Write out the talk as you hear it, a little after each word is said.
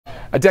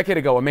A decade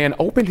ago, a man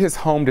opened his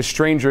home to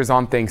strangers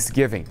on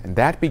Thanksgiving, and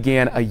that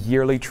began a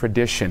yearly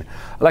tradition.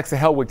 Alexa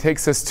Helwig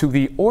takes us to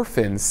the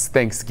Orphans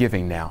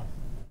Thanksgiving now.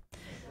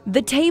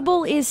 The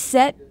table is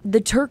set, the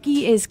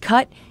turkey is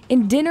cut,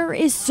 and dinner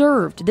is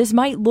served. This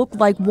might look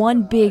like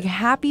one big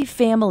happy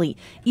family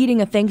eating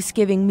a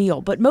Thanksgiving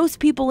meal, but most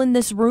people in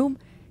this room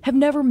have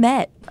never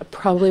met. I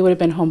probably would have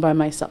been home by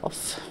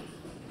myself.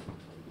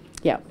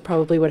 Yeah,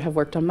 probably would have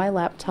worked on my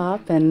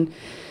laptop and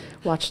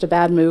watched a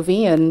bad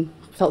movie and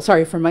felt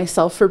sorry for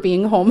myself for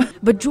being home.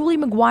 But Julie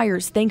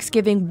McGuire's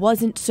Thanksgiving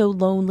wasn't so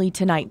lonely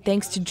tonight,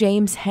 thanks to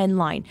James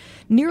Henline.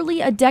 Nearly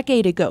a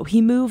decade ago,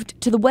 he moved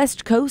to the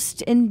West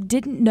Coast and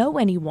didn't know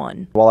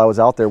anyone. While I was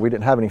out there, we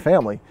didn't have any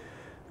family.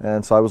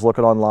 And so I was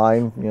looking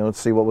online, to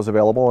see what was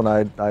available,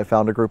 and I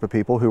found a group of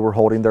people who were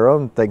holding their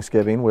own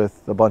Thanksgiving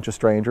with a bunch of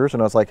strangers,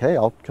 and I was like, hey,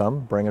 I'll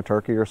come bring a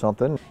turkey or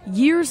something.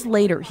 Years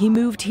later, he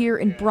moved here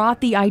and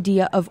brought the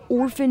idea of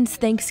Orphans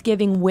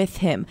Thanksgiving with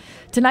him.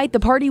 Tonight,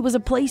 the party was a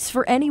place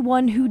for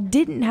anyone who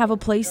didn't have a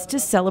place to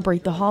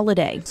celebrate the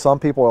holiday. Some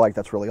people are like,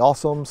 that's really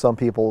awesome. Some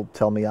people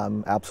tell me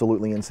I'm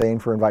absolutely insane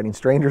for inviting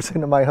strangers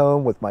into my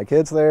home with my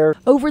kids there.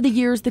 Over the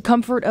years, the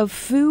comfort of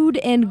food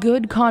and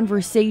good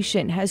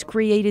conversation has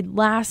created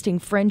lasting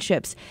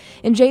friendships.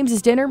 And James's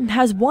dinner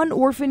has one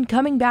orphan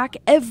coming back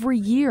every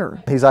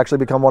year. He's actually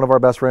become one of our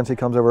best friends. He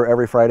comes over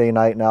every Friday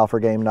night now for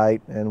game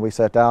night, and we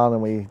sit down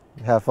and we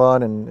have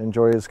fun and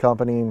enjoy his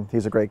company.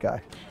 He's a great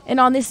guy. And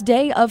on this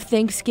day of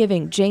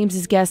Thanksgiving,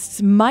 James's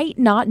guests might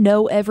not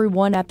know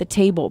everyone at the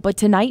table, but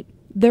tonight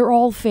they're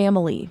all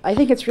family. I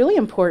think it's really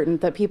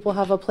important that people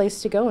have a place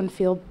to go and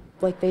feel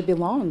like they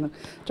belong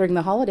during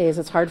the holidays.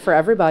 It's hard for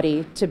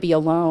everybody to be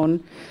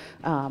alone.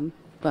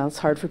 Well, it's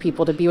hard for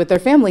people to be with their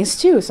families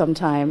too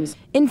sometimes.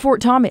 In Fort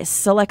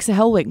Thomas, Alexa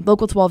Helwig,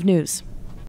 Local 12 News.